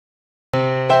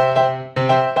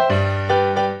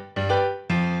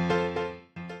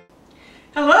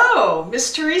Hello,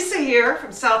 Miss Teresa here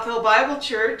from South Hill Bible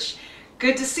Church.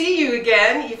 Good to see you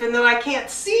again. Even though I can't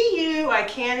see you, I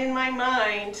can in my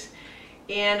mind.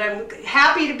 And I'm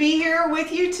happy to be here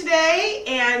with you today,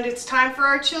 and it's time for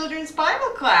our children's Bible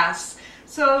class.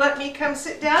 So let me come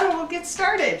sit down and we'll get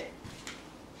started.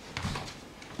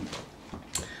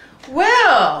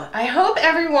 Well, I hope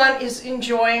everyone is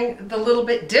enjoying the little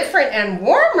bit different and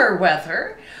warmer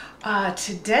weather.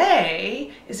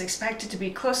 Today is expected to be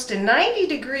close to 90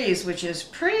 degrees, which is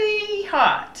pretty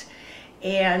hot.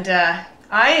 And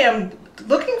I am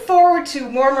looking forward to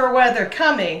warmer weather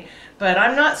coming, but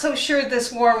I'm not so sure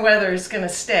this warm weather is going to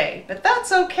stay. But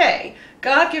that's okay.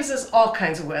 God gives us all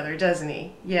kinds of weather, doesn't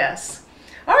He? Yes.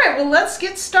 All right, well, let's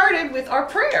get started with our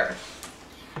prayer.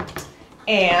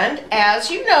 And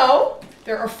as you know,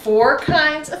 there are 4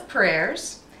 kinds of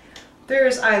prayers.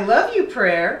 There's I love you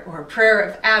prayer, or prayer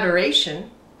of adoration,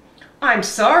 I'm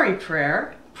sorry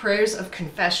prayer, prayers of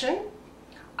confession,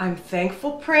 I'm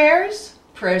thankful prayers,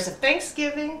 prayers of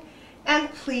thanksgiving,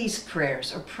 and please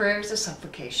prayers, or prayers of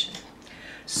supplication.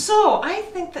 So I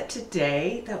think that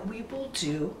today that we will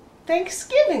do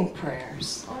Thanksgiving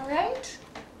prayers, all right?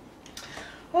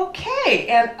 Okay,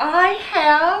 and I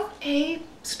have a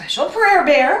special prayer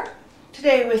bear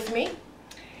today with me,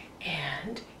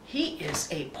 and he is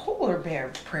a polar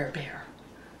bear prayer bear.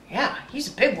 Yeah, he's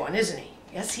a big one, isn't he?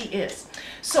 Yes, he is.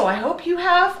 So I hope you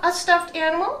have a stuffed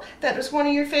animal that is one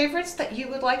of your favorites that you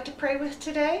would like to pray with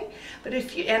today. But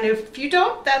if you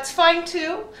don't, that's fine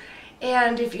too.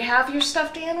 And if you have your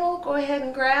stuffed animal, go ahead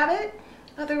and grab it.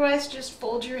 Otherwise, just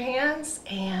fold your hands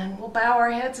and we'll bow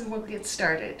our heads and we'll get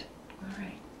started. All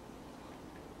right.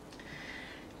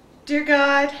 Dear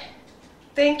God,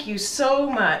 thank you so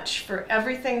much for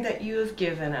everything that you have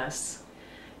given us.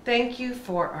 Thank you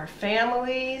for our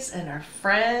families and our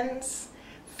friends,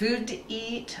 food to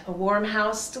eat, a warm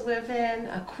house to live in,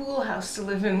 a cool house to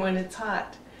live in when it's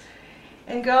hot.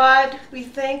 And God, we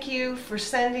thank you for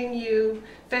sending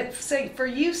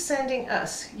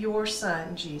us your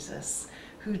Son, Jesus,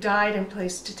 who died in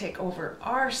place to take over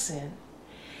our sin.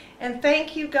 And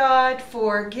thank you, God,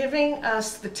 for giving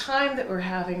us the time that we're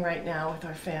having right now with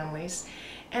our families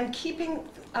and keeping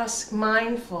us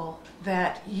mindful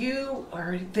that you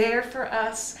are there for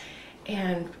us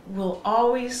and will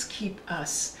always keep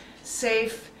us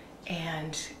safe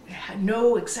and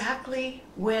know exactly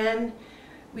when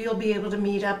we'll be able to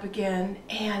meet up again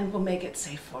and will make it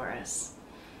safe for us.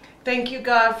 Thank you,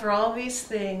 God, for all these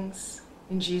things.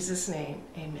 In Jesus' name,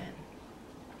 amen.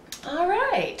 All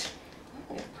right.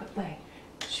 I'm going to put my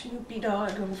Schmoopy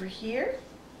dog over here.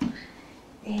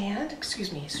 And,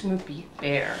 excuse me, Schmoopy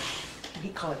bear. We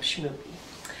call him Schmoopy.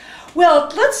 Well,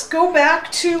 let's go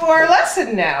back to our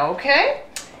lesson now, okay?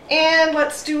 And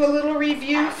let's do a little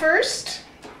review first.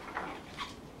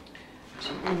 Do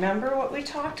you remember what we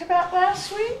talked about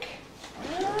last week?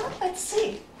 Let's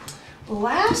see.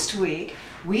 Last week,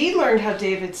 we learned how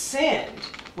David sinned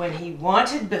when he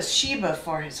wanted Bathsheba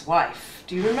for his wife.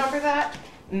 Do you remember that?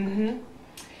 Mm-hmm.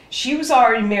 She was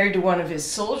already married to one of his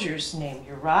soldiers named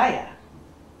Uriah.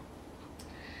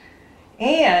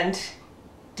 And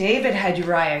David had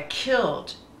Uriah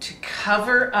killed to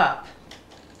cover up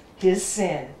his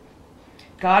sin.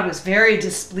 God was very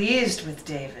displeased with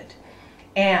David,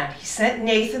 and he sent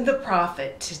Nathan the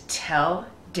prophet to tell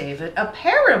David a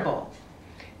parable.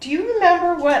 Do you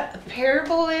remember what a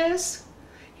parable is?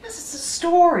 Yes, it's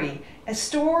a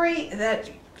story that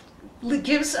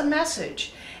gives a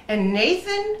message. And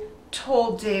Nathan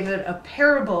told David a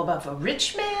parable of a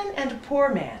rich man and a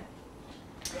poor man.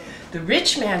 The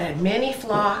rich man had many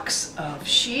flocks of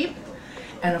sheep,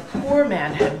 and a poor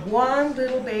man had one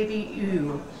little baby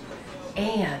ewe,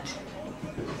 and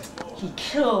he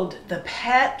killed the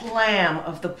pet lamb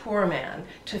of the poor man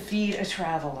to feed a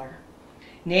traveler.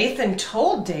 Nathan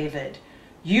told David,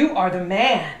 "You are the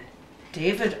man."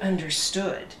 David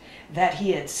understood that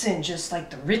he had sinned just like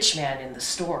the rich man in the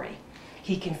story.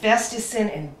 He confessed his sin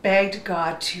and begged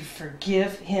God to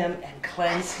forgive him and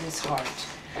cleanse his heart.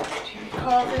 Do you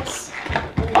recall this?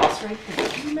 There it is right there.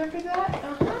 Do you remember that?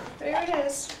 Uh-huh. There it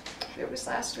is. There was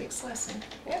last week's lesson.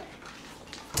 Yeah.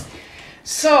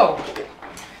 So,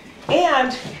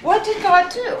 and what did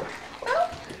God do? Well,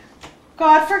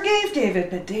 God forgave David,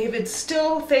 but David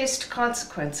still faced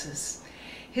consequences.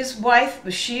 His wife,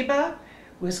 Bathsheba,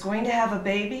 was going to have a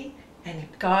baby, and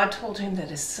God told him that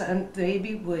his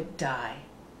baby would die.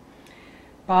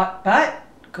 But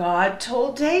God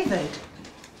told David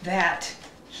that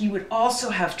he would also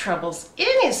have troubles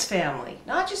in his family,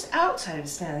 not just outside of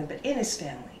his family, but in his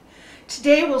family.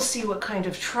 Today we'll see what kind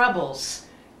of troubles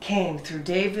came through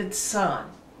David's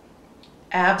son,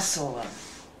 Absalom.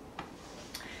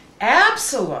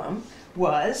 Absalom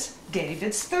was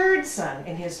David's third son,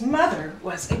 and his mother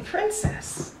was a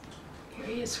princess. Here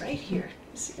he is right here.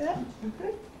 You see that?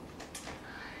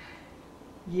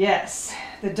 Yes,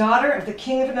 the daughter of the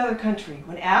king of another country.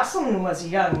 When Absalom was a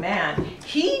young man,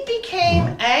 he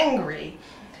became angry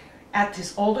at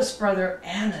his oldest brother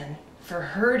Amnon for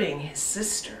hurting his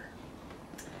sister.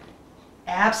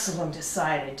 Absalom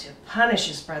decided to punish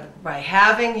his brother by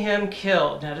having him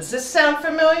killed. Now, does this sound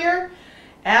familiar?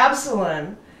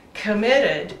 Absalom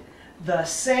committed the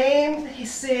same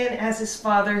sin as his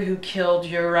father who killed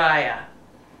Uriah.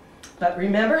 But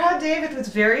remember how David was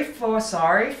very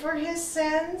sorry for his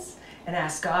sins and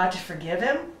asked God to forgive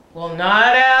him? Well,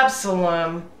 not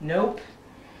Absalom. Nope.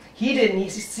 He didn't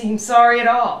seem sorry at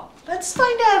all. Let's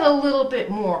find out a little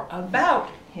bit more about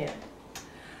him.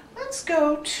 Let's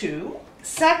go to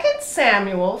 2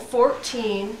 Samuel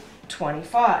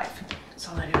 14:25.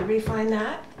 So let everybody find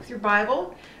that with your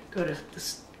Bible. Go to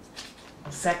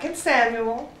 2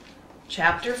 Samuel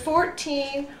chapter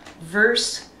 14,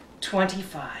 verse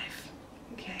 25.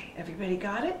 Okay, everybody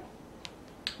got it?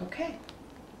 Okay.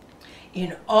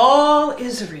 In all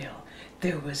Israel,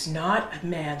 there was not a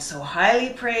man so highly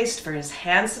praised for his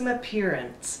handsome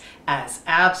appearance as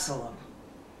Absalom.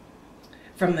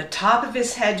 From the top of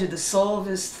his head to the sole of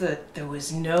his foot, there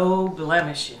was no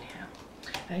blemish in him.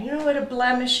 Now, you know what a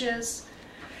blemish is?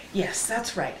 Yes,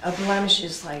 that's right. A blemish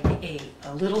is like a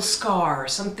little scar or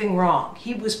something wrong.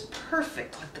 He was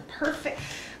perfect, like the perfect,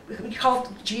 we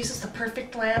call Jesus the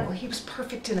perfect lamb. Well, he was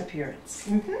perfect in appearance.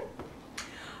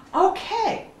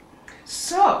 Okay,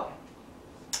 so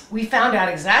we found out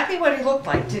exactly what he looked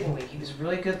like, didn't we? He was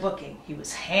really good looking. He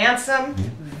was handsome,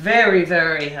 very,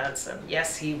 very handsome.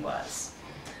 Yes, he was.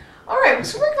 All right,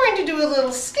 so we're going to do a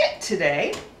little skit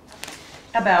today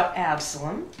about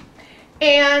Absalom.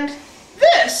 And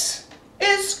this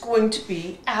is going to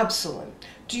be Absalom.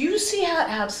 Do you see how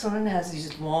Absalom has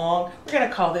these long, we're going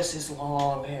to call this his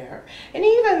long hair. And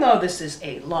even though this is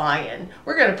a lion,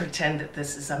 we're going to pretend that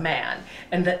this is a man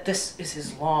and that this is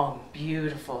his long,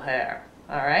 beautiful hair.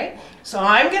 All right? So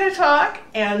I'm going to talk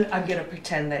and I'm going to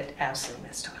pretend that Absalom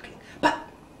is talking. But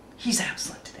he's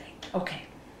Absalom today. Okay.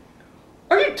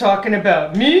 Are you talking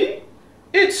about me?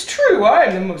 It's true, I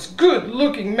am the most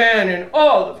good-looking man in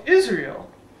all of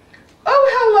Israel. Oh,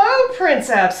 hello, Prince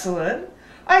Absalom.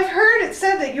 I've heard it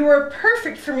said that you are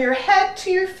perfect from your head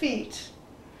to your feet.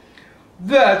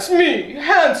 That's me,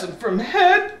 handsome from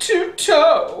head to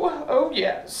toe. Oh,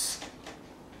 yes.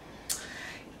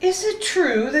 Is it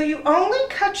true that you only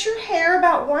cut your hair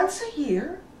about once a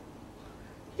year?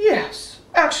 Yes.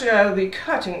 Actually, I will be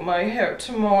cutting my hair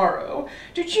tomorrow.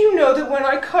 Did you know that when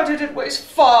I cut it, it weighs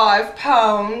 5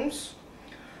 pounds?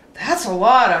 That's a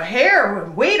lot of hair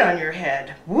and weight on your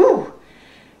head. Woo!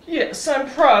 Yes, I'm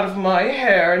proud of my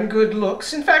hair and good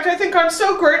looks. In fact, I think I'm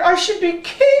so great I should be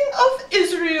king of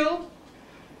Israel.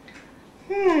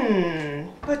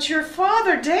 But your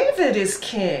father David is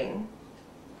king.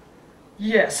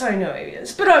 Yes, I know he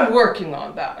is, but I'm working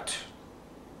on that.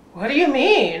 What do you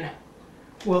mean?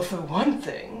 Well, for one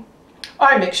thing,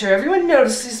 I make sure everyone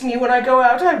notices me when I go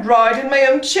out. I ride in my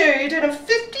own chariot and have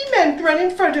 50 men run in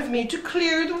front of me to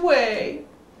clear the way.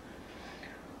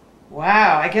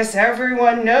 Wow, I guess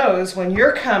everyone knows when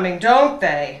you're coming, don't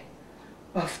they?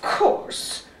 Of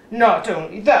course. Not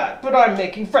only that, but I'm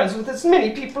making friends with as many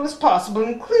people as possible,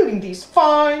 including these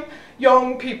fine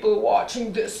young people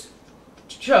watching this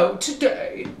show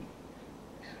today.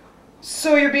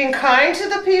 So you're being kind to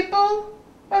the people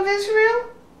of Israel?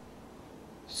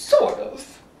 Sort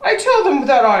of. I tell them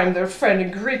that I am their friend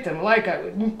and greet them like I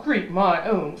would greet my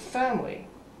own family.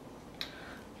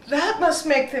 That must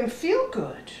make them feel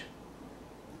good.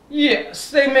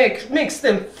 Yes, makes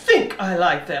them think I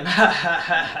like them. Ha ha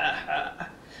ha ha ha.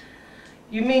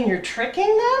 You mean you're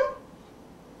tricking them?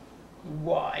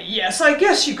 Why, yes, I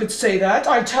guess you could say that.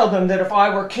 I tell them that if I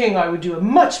were king, I would do a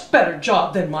much better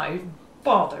job than my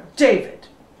father, David.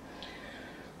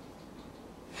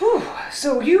 Whew,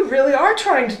 so you really are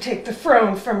trying to take the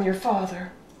throne from your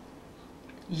father?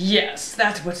 Yes,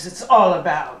 that's what it's all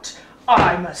about.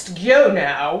 I must go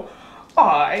now.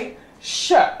 I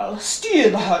shall steal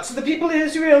the hearts of the people of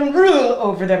Israel and rule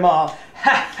over them all.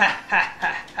 Ha ha ha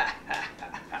ha ha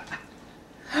ha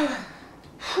ha.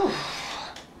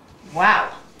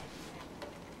 Wow.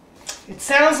 It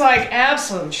sounds like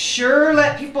Absalom sure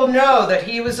let people know that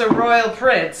he was a royal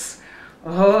prince.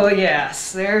 Oh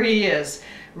yes, there he is.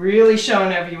 Really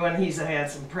showing everyone he's a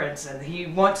handsome prince and he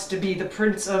wants to be the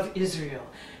prince of Israel.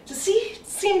 Does he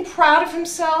seem proud of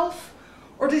himself?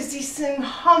 Or does he seem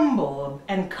humble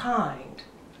and kind?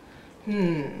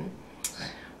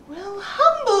 Well,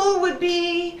 humble would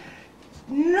be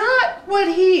not what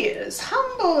he is.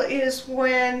 Humble is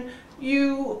when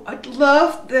you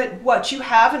love that what you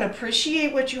have and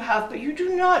appreciate what you have, but you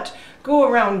do not go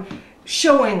around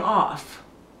showing off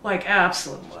like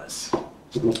Absalom was.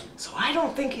 So I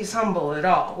don't think he's humble at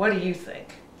all. What do you think?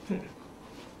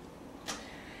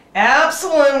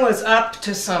 Absalom was up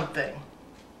to something,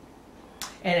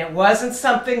 and it wasn't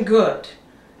something good.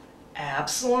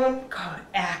 Absalom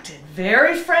acted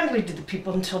very friendly to the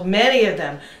people until many of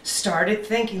them started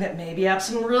thinking that maybe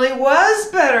Absalom really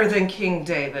was better than King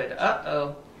David.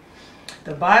 Uh-oh.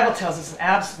 The Bible tells us that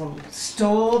Absalom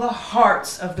stole the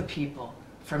hearts of the people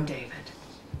from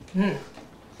David.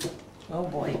 Oh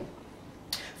boy.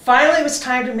 Finally, it was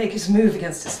time to make his move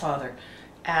against his father.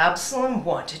 Absalom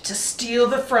wanted to steal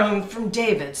the throne from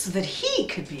David so that he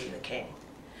could be the king.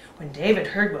 When David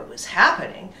heard what was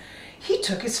happening, he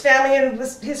took his family and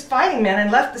his fighting men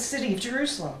and left the city of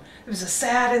Jerusalem. It was a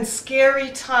sad and scary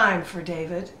time for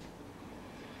David.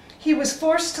 He was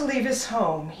forced to leave his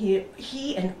home.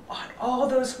 He and all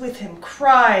those with him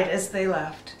cried as they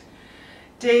left.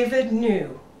 David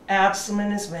knew Absalom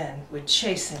and his men would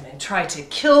chase him and try to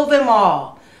kill them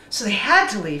all. So they had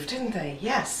to leave, didn't they?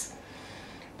 Yes.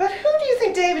 But who do you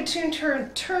think David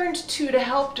turned to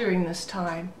help during this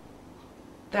time?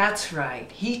 That's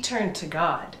right. He turned to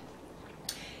God.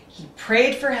 He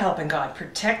prayed for help, and God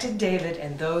protected David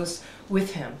and those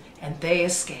with him, and they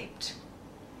escaped.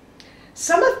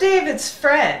 Some of David's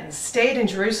friends stayed in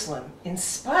Jerusalem in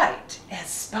spite as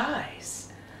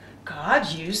spies. God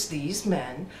used these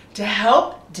men to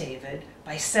help David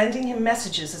by sending him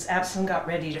messages as Absalom got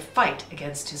ready to fight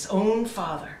against his own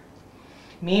father.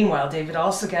 Meanwhile, David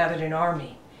also gathered an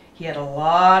army. He had a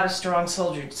lot of strong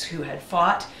soldiers who had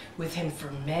fought with him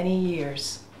for many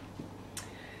years.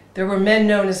 There were men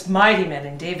known as mighty men,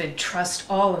 and David trusted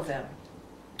all of them.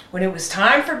 When it was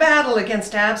time for battle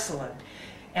against Absalom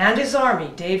and his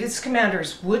army, David's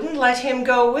commanders wouldn't let him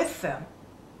go with them.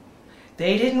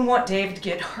 They didn't want David to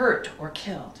get hurt or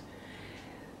killed.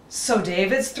 So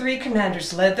David's 3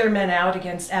 commanders led their men out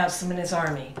against Absalom and his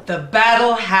army. The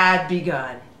battle had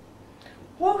begun.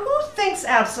 Well, who thinks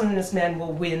Absalom and his men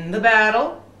will win the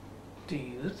battle? Do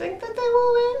you think that they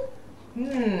will win?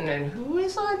 And who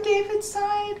is on David's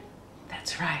side?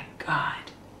 That's right,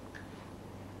 God.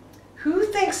 Who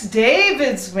thinks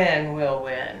David's men will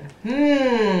win?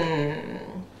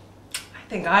 I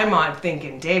think I'm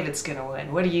thinking David's going to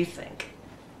win. What do you think?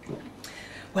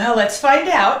 Well, let's find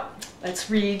out. Let's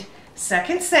read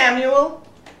 2 Samuel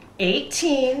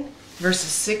 18,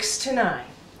 verses 6 to 9.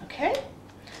 Okay?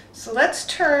 So let's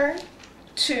turn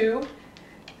to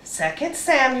 2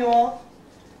 Samuel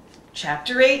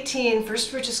chapter 18.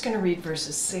 First, we're just going to read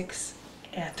verses 6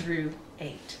 through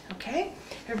 8. Okay?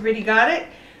 Everybody got it?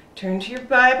 Turn to your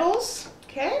Bibles.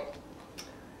 Okay?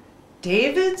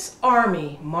 David's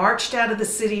army marched out of the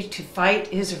city to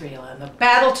fight Israel, and the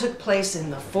battle took place in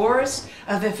the forest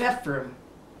of Ephraim.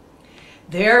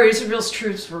 There Israel's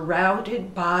troops were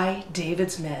routed by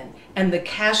David's men, and the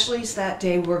casualties that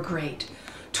day were great.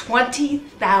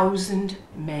 20,000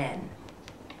 men.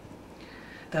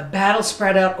 The battle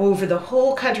spread out over the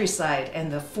whole countryside,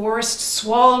 and the forest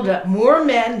swallowed up more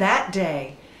men that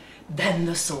day than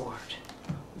the sword.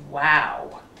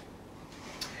 Wow.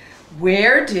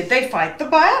 Where did they fight the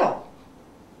battle?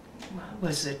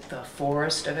 Was it the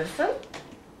forest of Ephraim?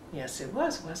 Yes, it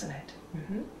was, wasn't it?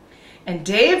 And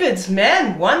David's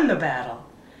men won the battle.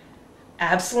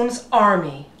 Absalom's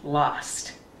army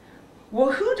lost.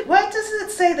 Well, what does it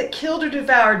say that killed or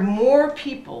devoured more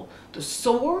people, the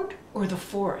sword or the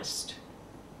forest?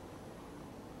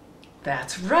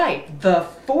 That's right, the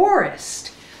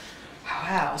forest.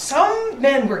 Wow, some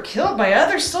men were killed by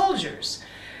other soldiers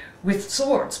with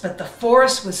swords, but the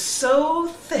forest was so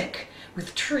thick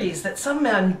with trees that some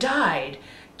men died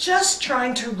just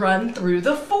trying to run through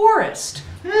the forest.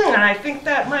 And I think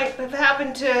that might have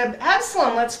happened to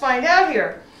Absalom. Let's find out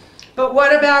here. But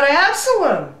what about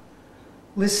Absalom?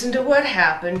 Listen to what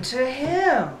happened to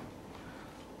him.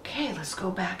 Okay, let's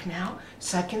go back now.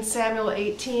 2 Samuel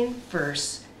 18,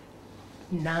 verse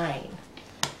 9.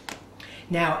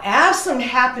 Now Absalom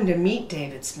happened to meet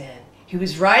David's men. He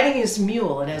was riding his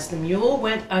mule, and as the mule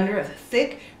went under the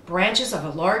thick branches of a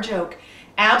large oak,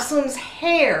 Absalom's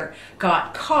hair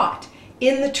got caught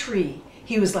in the tree.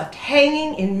 He was left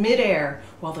hanging in midair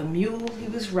while the mule he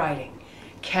was riding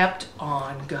kept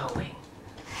on going.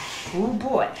 Oh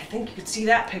boy, I think you can see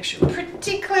that picture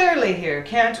pretty clearly here,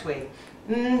 can't we?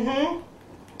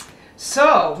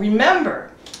 So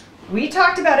remember, We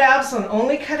talked about Absalom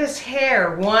only cut his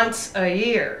hair once a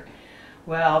year.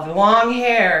 Well, the long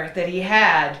hair that he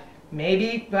had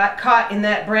maybe got caught in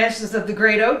that branches of the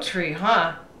great oak tree,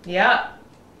 huh? Yeah.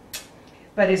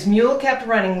 But his mule kept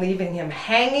running, leaving him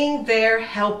hanging there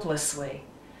helplessly.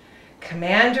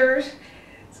 Commander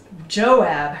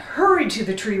Joab hurried to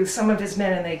the tree with some of his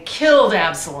men, and they killed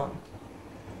Absalom.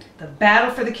 The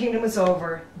battle for the kingdom was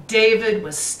over. David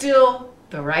was still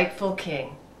the rightful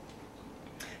king.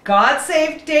 God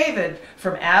saved David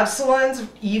from Absalom's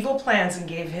evil plans and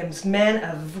gave his men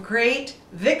a great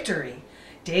victory.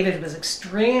 David was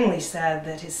extremely sad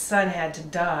that his son had to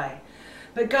die.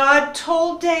 But God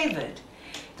told David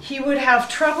he would have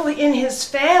trouble in his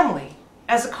family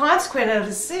as a consequence of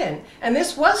his sin. And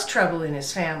this was trouble in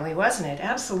his family, wasn't it?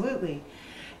 Absolutely.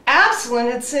 Absalom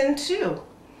had sinned too.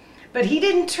 But he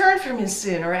didn't turn from his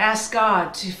sin or ask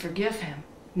God to forgive him.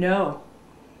 No.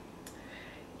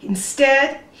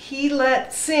 Instead, he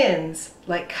let sins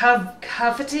like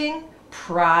coveting,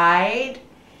 pride,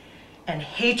 and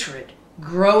hatred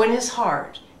grow in his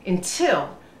heart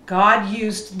until God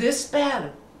used this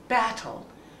battle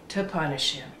to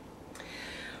punish him.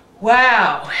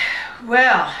 Wow.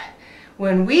 Well,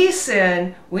 when we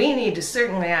sin, we need to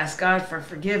certainly ask God for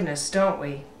forgiveness, don't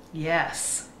we?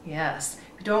 Yes, yes.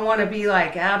 We don't want to be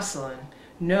like Absalom.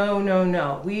 No, no,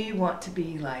 no. We want to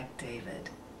be like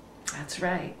David. That's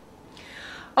right.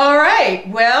 All right.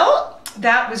 Well,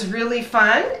 that was really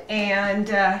fun. And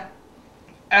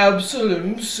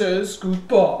Absalom says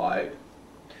goodbye.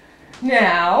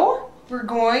 Now, we're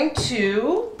going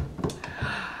to...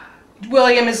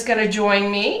 William is going to join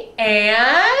me,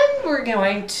 and we're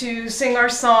going to sing our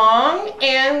song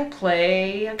and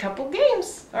play a couple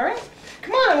games. All right?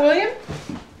 Come on, William.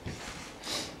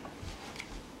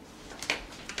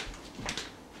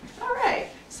 All right.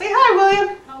 Say hi,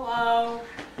 William. Hello.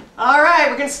 All right,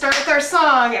 we're going to start with our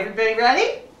song. Everybody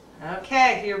ready?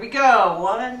 Okay, here we go.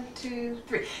 1, 2,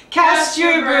 3. Cast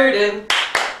your burden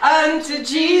unto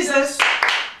Jesus,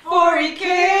 for he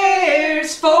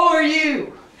cares for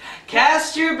you.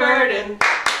 Cast your burden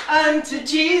unto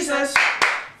Jesus,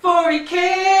 for he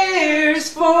cares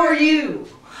for you.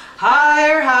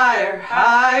 Higher, higher,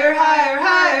 higher, higher,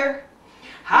 higher.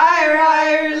 Higher,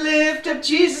 higher, lift up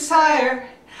Jesus higher.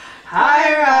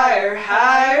 Higher, higher,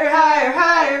 higher, higher,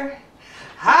 higher.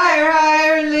 Higher,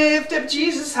 higher, lift up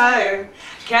Jesus higher.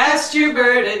 Cast your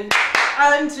burden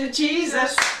unto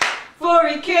Jesus, for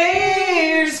he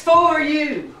cares for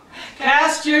you.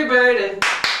 Cast your burden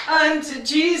unto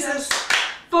Jesus,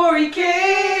 for he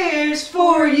cares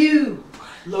for you.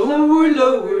 Lower,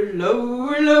 lower,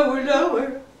 lower, lower,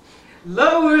 lower.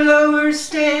 Lower, lower,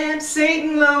 stamp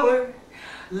Satan lower.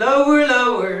 Lower,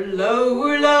 lower,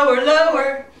 lower, lower,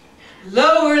 lower.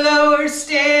 Lower, lower,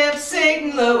 stamp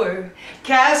Satan lower.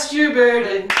 Cast your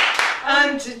burden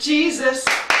unto Jesus,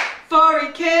 for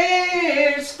he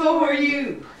cares for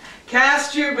you.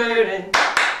 Cast your burden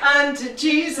unto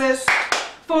Jesus,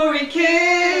 for he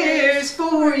cares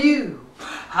for you.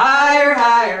 Higher,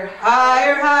 higher,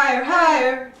 higher, higher,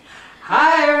 higher.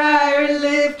 Higher, higher,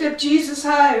 lift up Jesus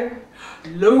higher.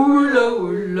 Lower,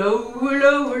 lower, lower,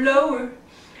 lower, lower.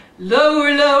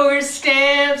 Lower, lower,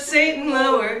 stamp Satan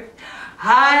lower.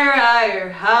 Higher, higher,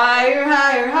 higher,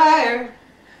 higher, higher.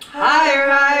 Higher,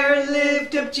 higher,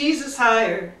 lift up Jesus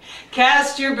higher.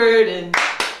 Cast your burden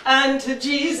unto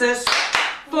Jesus,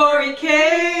 for he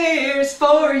cares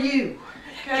for you.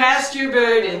 Cast your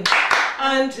burden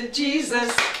unto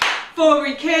Jesus, for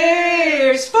he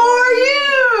cares for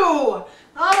you.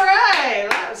 All right,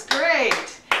 that was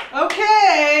great.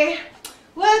 Okay,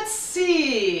 let's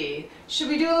see. Should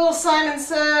we do a little Simon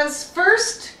Says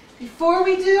first before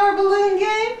we do our balloon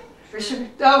game? Or should we?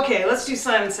 Okay, let's do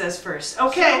Simon Says first.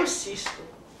 Okay. So was Cecil.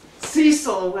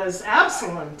 Cecil was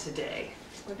Absalom today.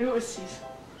 Who was Cecil?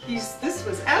 This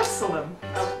was Absalom.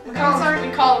 We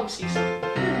call him Cecil.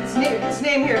 His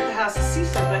name here at the house is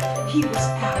Cecil, but he was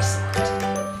Absalom.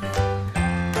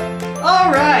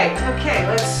 All right. Okay,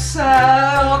 let's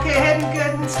okay, ahead and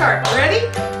go and start. Ready?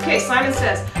 Okay, Simon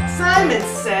Says. Simon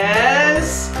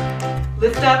says,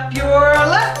 lift up your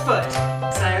left foot.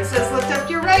 Simon says, lift up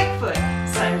your right foot.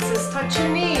 Simon says, touch your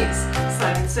knees.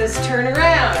 Simon says, turn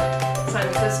around.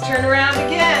 Simon says, turn around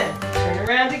again. Turn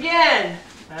around again.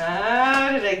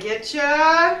 Did I get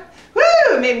ya?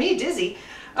 Woo! It made me dizzy.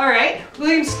 All right,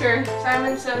 William's turn.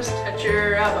 Simon says, touch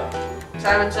your elbow.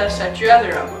 Simon says, touch your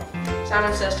other elbow.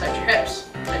 Simon says, touch your hips.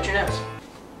 Touch your nose.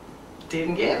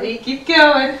 Didn't get me. Keep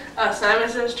going. Simon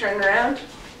says, turn around.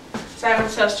 Simon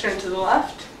says, turn to the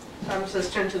left. Simon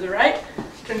says, turn to the right.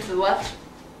 Turn to the left.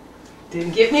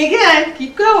 Didn't get me again.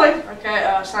 Keep going.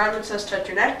 Okay, Simon says, touch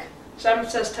your neck. Simon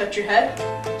says touch your head.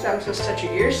 Simon says touch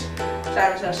your ears.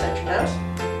 Simon says touch your nose.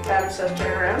 Simon says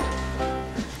turn around.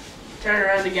 Turn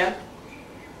around again.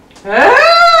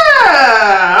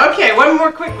 Ah, okay, one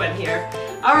more quick one here.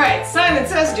 All right, Simon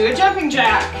says do a jumping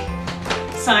jack.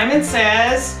 Simon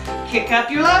says kick up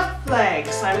your left leg.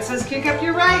 Simon says kick up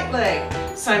your right leg.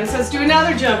 Simon says do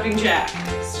another jumping jack.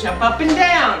 Let's jump up and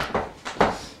down.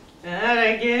 Did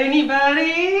I get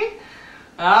anybody?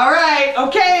 All right,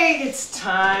 okay, it's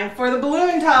time for the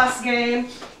balloon toss game.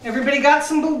 Everybody got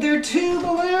there are 2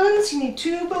 balloons. You need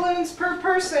 2 balloons per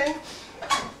person.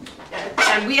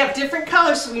 And we have different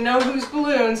colors so we know whose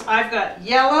balloons. I've got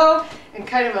yellow and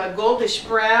kind of a goldish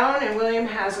brown, and William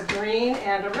has a green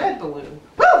and a red balloon.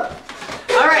 Woo!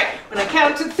 All right, when I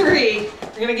count to 3,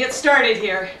 we're gonna get started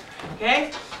here,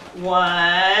 okay?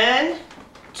 1,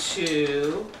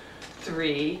 2,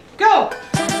 3, go!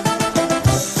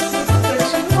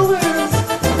 There's 2 balloons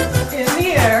in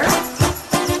the air.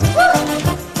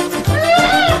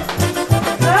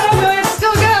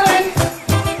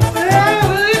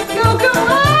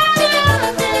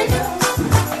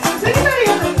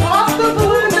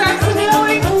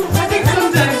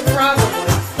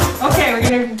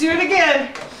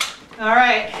 All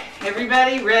right,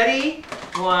 everybody ready?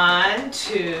 1,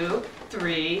 2,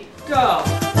 3, go.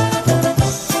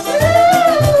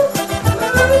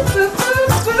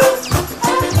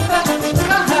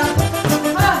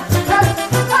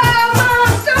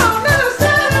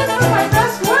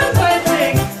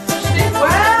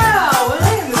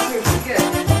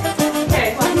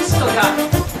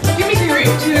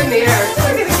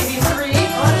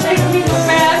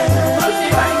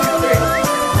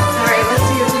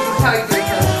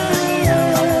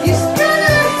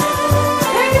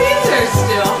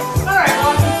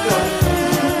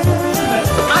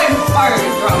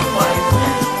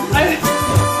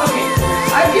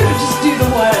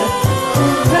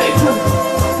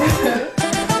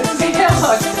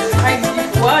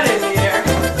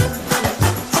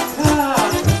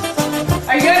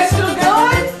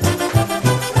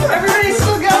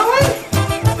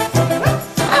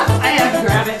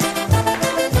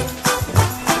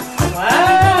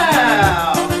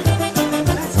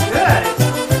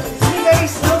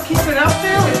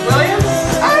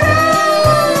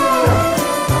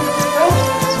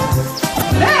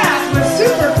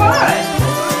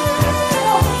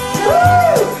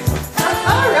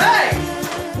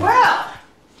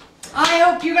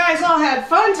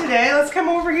 Today. Let's come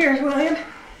over here, William.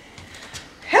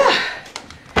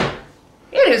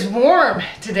 It is warm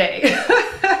today.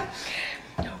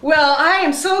 Well, I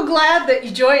am so glad that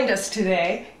you joined us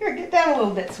today. Here, get down a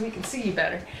little bit so we can see you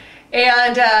better.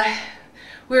 And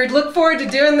we look forward to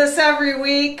doing this every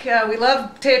week. We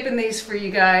love taping these for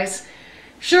you guys.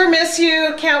 Sure miss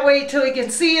you. Can't wait till we can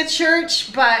see you at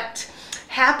church, but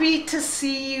happy to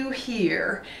see you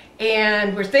here.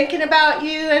 And we're thinking about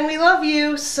you and we love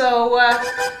you. So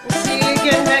we'll see you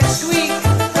again next week.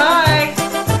 Bye.